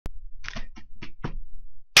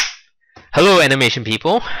Hello, animation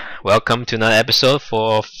people. Welcome to another episode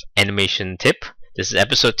of Animation Tip. This is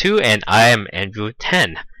episode 2, and I am Andrew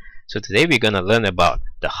 10. So today we're gonna learn about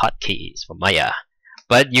the hotkeys for Maya.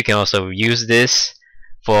 But you can also use this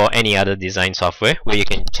for any other design software where you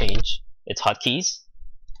can change its hotkeys.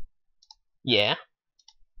 Yeah.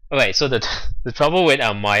 Alright, so the trouble with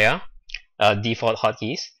Maya default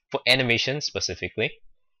hotkeys for animation specifically,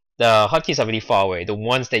 the hotkeys are really far away. The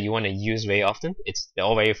ones that you want to use very often, they're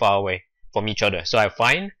all very far away from each other. So I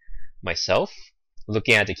find myself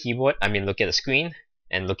looking at the keyboard, looking at the screen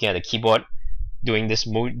and looking at the keyboard, doing this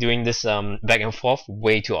back and forth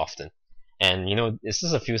way too often. And you know, this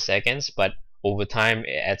is a few seconds, but over time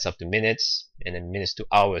it adds up to minutes, and then minutes to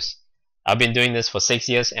hours. I've been doing this for 6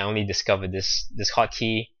 years, and I only discovered this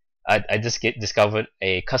hotkey. I just discovered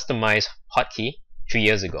a customized hotkey 3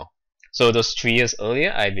 years ago. So those 3 years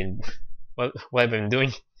earlier, what I've been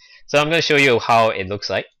doing. So I'm going to show you how it looks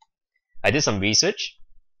like. I did some research,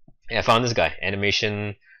 and I found this guy,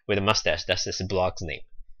 Animation with a Mustache. That's his blog's name.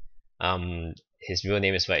 His real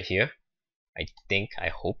name is right here. I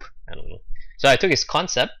hope, I don't know. So I took his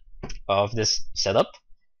concept of this setup,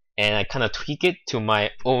 and I kind of tweak it to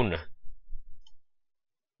my own,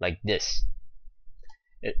 like this.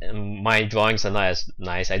 My drawings are not as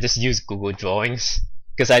nice. I just use Google Drawings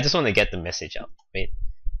because I just want to get the message out. Right?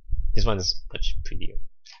 This one is much prettier.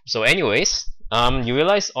 So anyways, you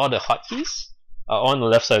realize all the hotkeys are on the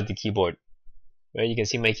left side of the keyboard. Right? You can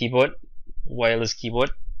see my keyboard, wireless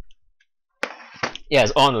keyboard. Yeah,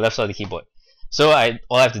 it's all on the left side of the keyboard. So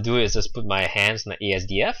all I have to do is just put my hands on the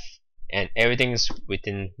ASDF, and everything's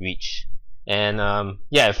within reach. And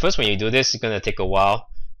yeah, at first when you do this, it's gonna take a while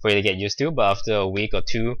for you to get used to, but after a week or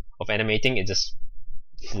two of animating, it just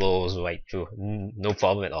flows right through, no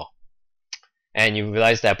problem at all. And you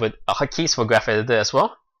realize that I put hotkeys for graph editor as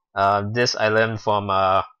well. This I learned from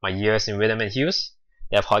my years in rhythm and hues.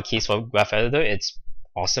 They have hotkeys for graph editor. It's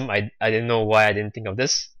awesome. I didn't know why I didn't think of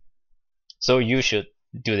this. So you should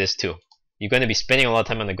do this too. You're going to be spending a lot of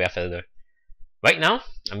time on the graph editor. Right now,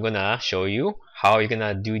 I'm going to show you how you're going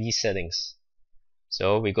to do these settings.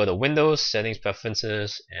 So we go to Windows, Settings,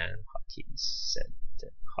 Preferences, and Hotkeys. Set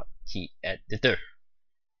Hotkey Editor.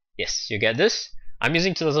 Yes, you get this. I'm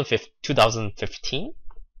using 2015.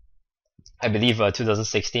 I believe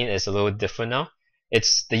 2016 is a little different now.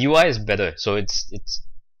 The UI is better, so it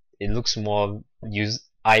looks more user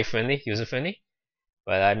friendly.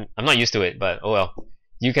 But I'm not used to it. But oh well,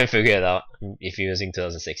 you can figure it out if you're using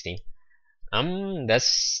 2016.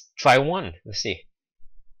 Let's try one. Let's see.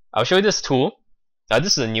 I'll show you this tool.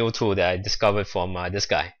 This is a new tool that I discovered from this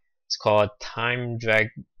guy. It's called Time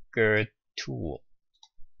Dragger Tool.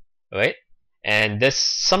 Right? And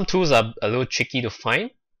some tools are a little tricky to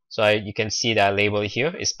find. So you can see that label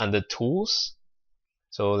here is under Tools.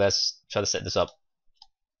 So let's try to set this up.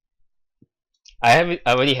 I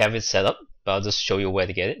already have it set up, but I'll just show you where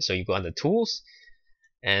to get it. So you go under Tools,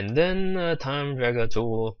 and then Time Dragger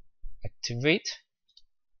Tool, activate.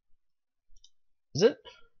 Is it?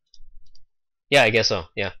 Yeah, I guess so.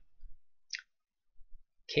 Yeah.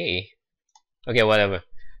 Okay, whatever.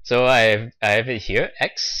 So I have it here,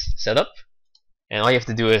 X setup, and all you have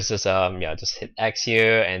to do is just just hit X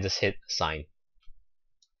here and just hit Sign.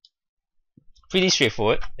 Pretty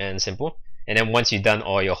straightforward and simple. And then once you've done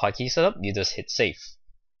all your hotkey setup, you just hit Save,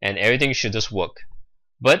 and everything should just work.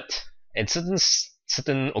 But at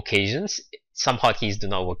certain occasions, some hotkeys do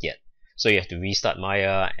not work yet. So you have to restart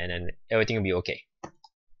Maya, and then everything will be okay.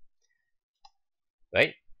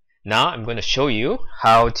 Right? Now I'm going to show you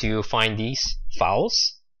how to find these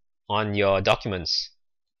files on your Documents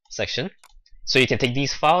section. So you can take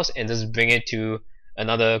these files and just bring it to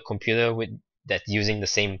another computer that's using the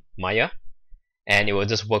same Maya, and it will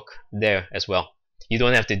just work there as well. You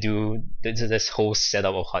don't have to do this whole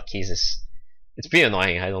setup of hotkeys. It's pretty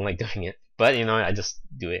annoying. I don't like doing it, but you know, I just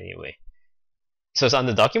do it anyway. So it's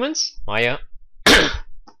under Documents, Maya,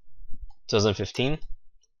 2015.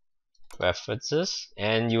 Preferences,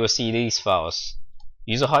 and you will see these files: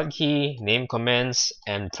 user hotkey, name commands,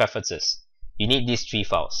 and preferences. You need these 3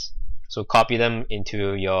 files. So copy them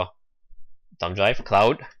into your thumb drive,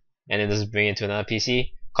 cloud, and then just bring it to another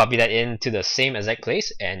PC. Copy that into the same exact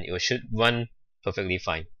place, and it should run perfectly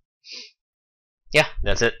fine. Yeah,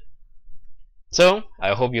 that's it. So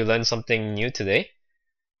I hope you learned something new today,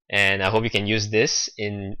 and I hope you can use this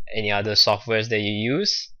in any other softwares that you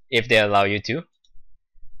use if they allow you to.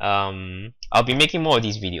 I'll be making more of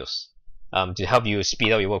these videos to help you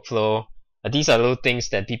speed up your workflow. These are little things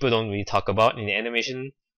that people don't really talk about in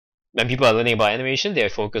animation. When people are learning about animation, they're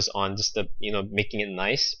focused on just making it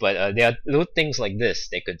nice. But there are little things like this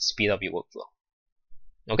that could speed up your workflow.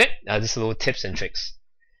 Okay, just little tips and tricks.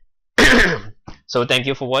 So thank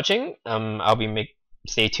you for watching. I'll be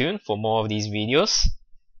stay tuned for more of these videos,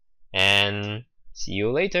 and see you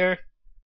later.